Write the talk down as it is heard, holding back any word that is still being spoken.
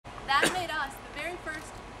that made us the very first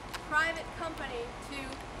private company to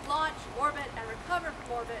launch, orbit, and recover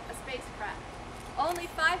from orbit a spacecraft. Only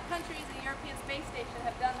 5 countries in the European Space Station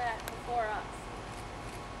have done that before us.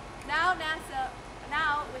 Now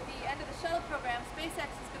with the end of the shuttle program, SpaceX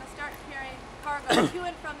is going to start carrying cargo to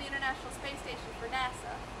and from the International Space Station for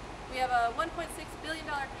NASA. We have a $1.6 billion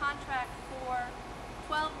contract for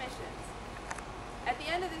 12 missions. At the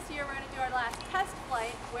end of this year, we're going to do our last test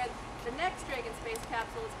flight where the next Dragon space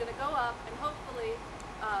capsule is going to go up, and hopefully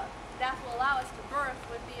that will allow us to berth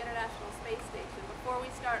with the International Space Station before we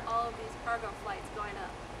start all of these cargo flights going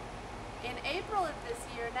up. In April of this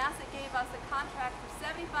year, NASA gave us a contract for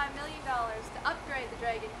 $75 million to upgrade the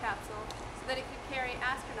Dragon capsule so that it could carry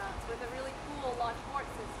astronauts with a really cool launch abort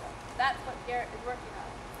system. That's what Garrett is working on.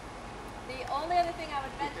 The only other thing I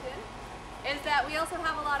would mention is that we also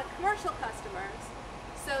have a lot of commercial customers.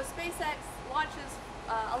 So SpaceX launches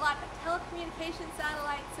a lot of telecommunication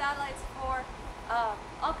satellites for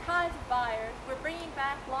all kinds of buyers. We're bringing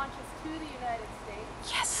back launches to the United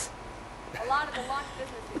States. Yes! A lot of the launch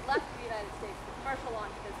business has left the United States, the commercial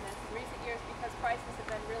launch business, in recent years because prices have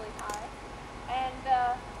been really high. And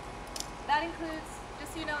that includes,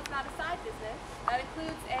 just so you know, it's not a side business, that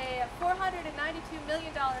includes a $492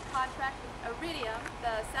 million contract with Iridium,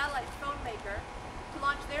 the satellite phone maker, to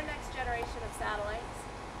launch their next generation of satellites.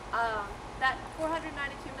 That $492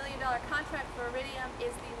 million contract for Iridium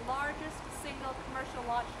is the largest single commercial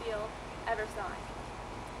launch deal ever signed.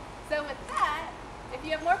 So with that, if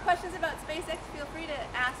you have more questions about SpaceX, feel free to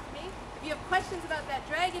ask me. If you have questions about that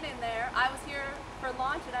Dragon in there, I was here for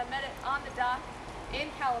launch and I met it on the dock in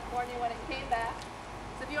California when it came back.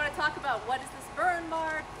 So if you want to talk about what is this burn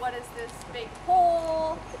mark, what is this big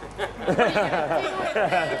hole, what are you going to do with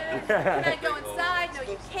it, can I go inside? No,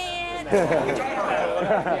 you can't.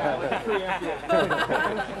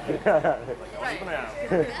 Right.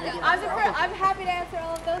 I'm happy to answer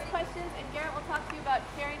all of those questions, and Garrett will talk to you about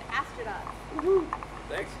carrying astronauts.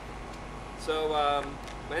 Thanks. So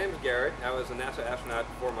my name is Garrett. I was a NASA astronaut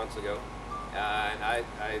 4 months ago. And I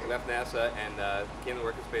left NASA and came to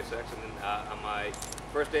work at SpaceX, and then on my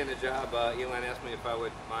first day in the job, Elon asked me if I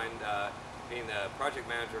would mind being the project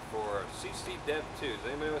manager for CC Dev 2. Does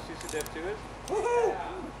anybody know what CC Dev 2 is? Woohoo!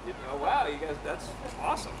 Oh wow, you guys, that's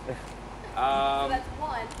awesome. So that's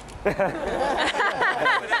one.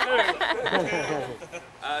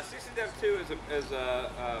 CC Dev 2 is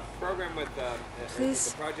a program with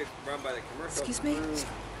it's a project run by the commercial crew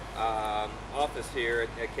office here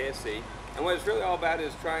at KSC. And what it's really all about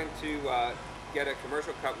is trying to get a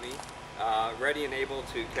commercial company ready and able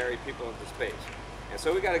to carry people into space. And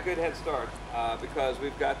so we got a good head start because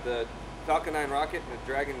we've got the Falcon 9 rocket and the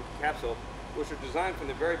Dragon capsule, which are designed from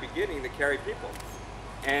the very beginning to carry people.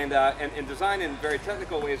 And designed in very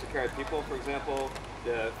technical ways to carry people. For example,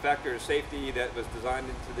 the factor of safety that was designed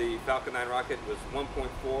into the Falcon 9 rocket was 1.4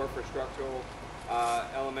 for structural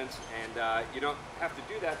elements, and you don't have to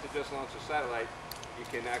do that to just launch a satellite. You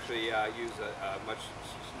can actually use a much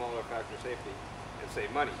smaller factor of safety and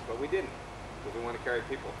save money, but we didn't because we want to carry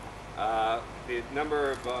people. The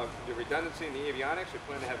number of the redundancy in the avionics, we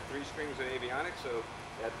plan to have 3 strings of avionics so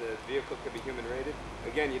that the vehicle could be human rated.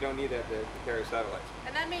 Again, you don't need that to carry satellites.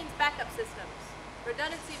 And that means backup systems.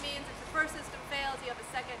 Redundancy means if the first system fails, you have a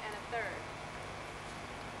second and a third.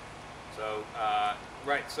 So,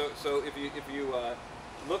 right. So if you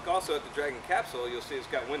look also at the Dragon capsule, you'll see it's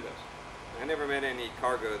got windows. I never met any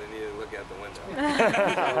cargo that needed to look out the window.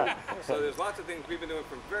 So there's lots of things we've been doing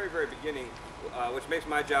from very, very beginning, which makes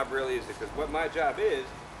my job really easy, because what my job is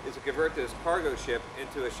to convert this cargo ship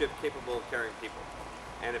into a ship capable of carrying people.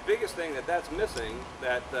 And the biggest thing that's missing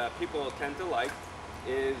that people tend to like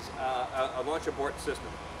is a launch abort system.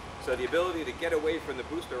 So the ability to get away from the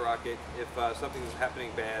booster rocket if something's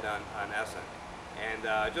happening bad on ascent.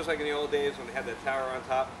 And just like in the old days when they had that tower on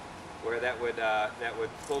top, where that would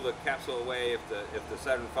pull the capsule away if the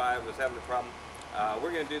Saturn V was having a problem,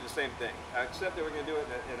 we're going to do the same thing, except that we're going to do it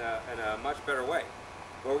in a much better way.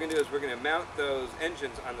 What we're going to do is we're going to mount those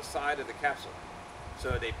engines on the side of the capsule,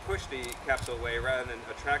 so they push the capsule away rather than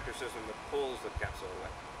a tractor system that pulls the capsule away.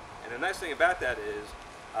 And the nice thing about that is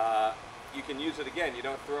you can use it again. You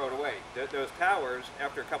don't throw it away. Those towers,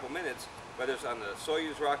 after a couple minutes, whether it's on the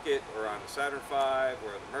Soyuz rocket or on the Saturn V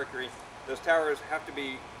or the Mercury, those towers have to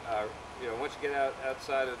be, once you get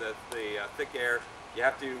outside of the thick air, you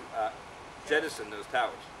have to jettison those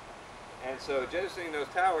towers. And so jettisoning those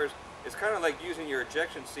towers is kind of like using your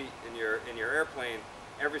ejection seat in your airplane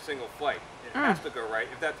every single flight. It has to go right.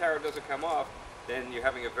 If that tower doesn't come off, then you're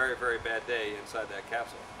having a very, very bad day inside that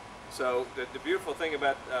capsule. So the beautiful thing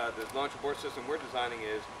about the launch abort system we're designing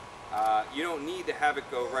is You don't need to have it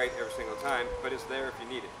go right every single time, but it's there if you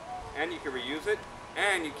need it. And you can reuse it,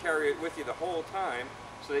 and you carry it with you the whole time,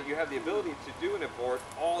 so that you have the ability to do an abort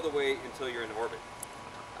all the way until you're in orbit.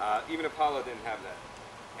 Even Apollo didn't have that.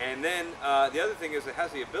 And then the other thing is it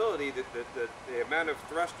has the ability, the amount of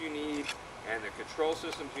thrust you need and the control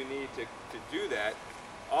systems you need to do that,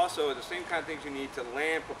 also are the same kind of things you need to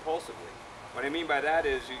land propulsively. What I mean by that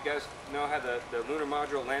is, you guys know how the lunar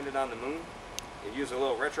module landed on the moon? It used a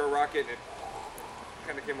little retro rocket and it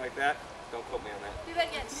kind of came like that. Don't quote me on that. Do that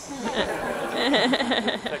again.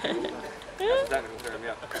 That's a technical term,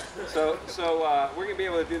 yeah. So we're going to be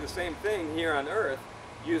able to do the same thing here on Earth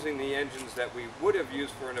using the engines that we would have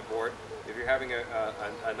used for an abort. If you're having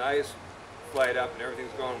a nice flight up and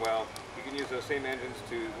everything's going well, you can use those same engines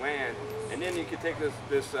to land, and then you can take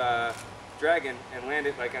this Dragon and land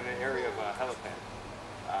it like on an area of a helipad,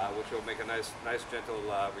 which will make a nice gentle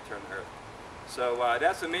return to Earth. So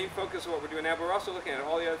that's the main focus of what we're doing now. But we're also looking at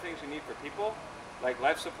all the other things you need for people, like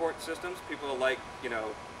life support systems. People like,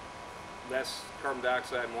 less carbon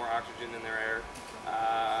dioxide, more oxygen in their air.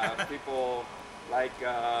 People like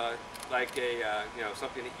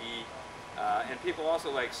something to eat, and people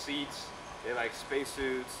also like seats. They like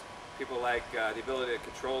spacesuits. People like the ability to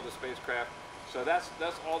control the spacecraft. So that's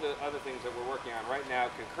all the other things that we're working on right now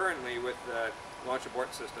concurrently with the launch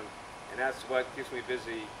abort system, and that's what keeps me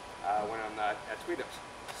busy when I'm not at tweetups.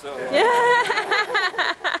 So,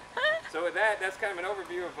 so with that, that's kind of an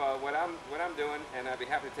overview of what I'm doing, and I'd be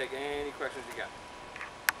happy to take any questions you got.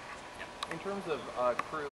 In terms of crew.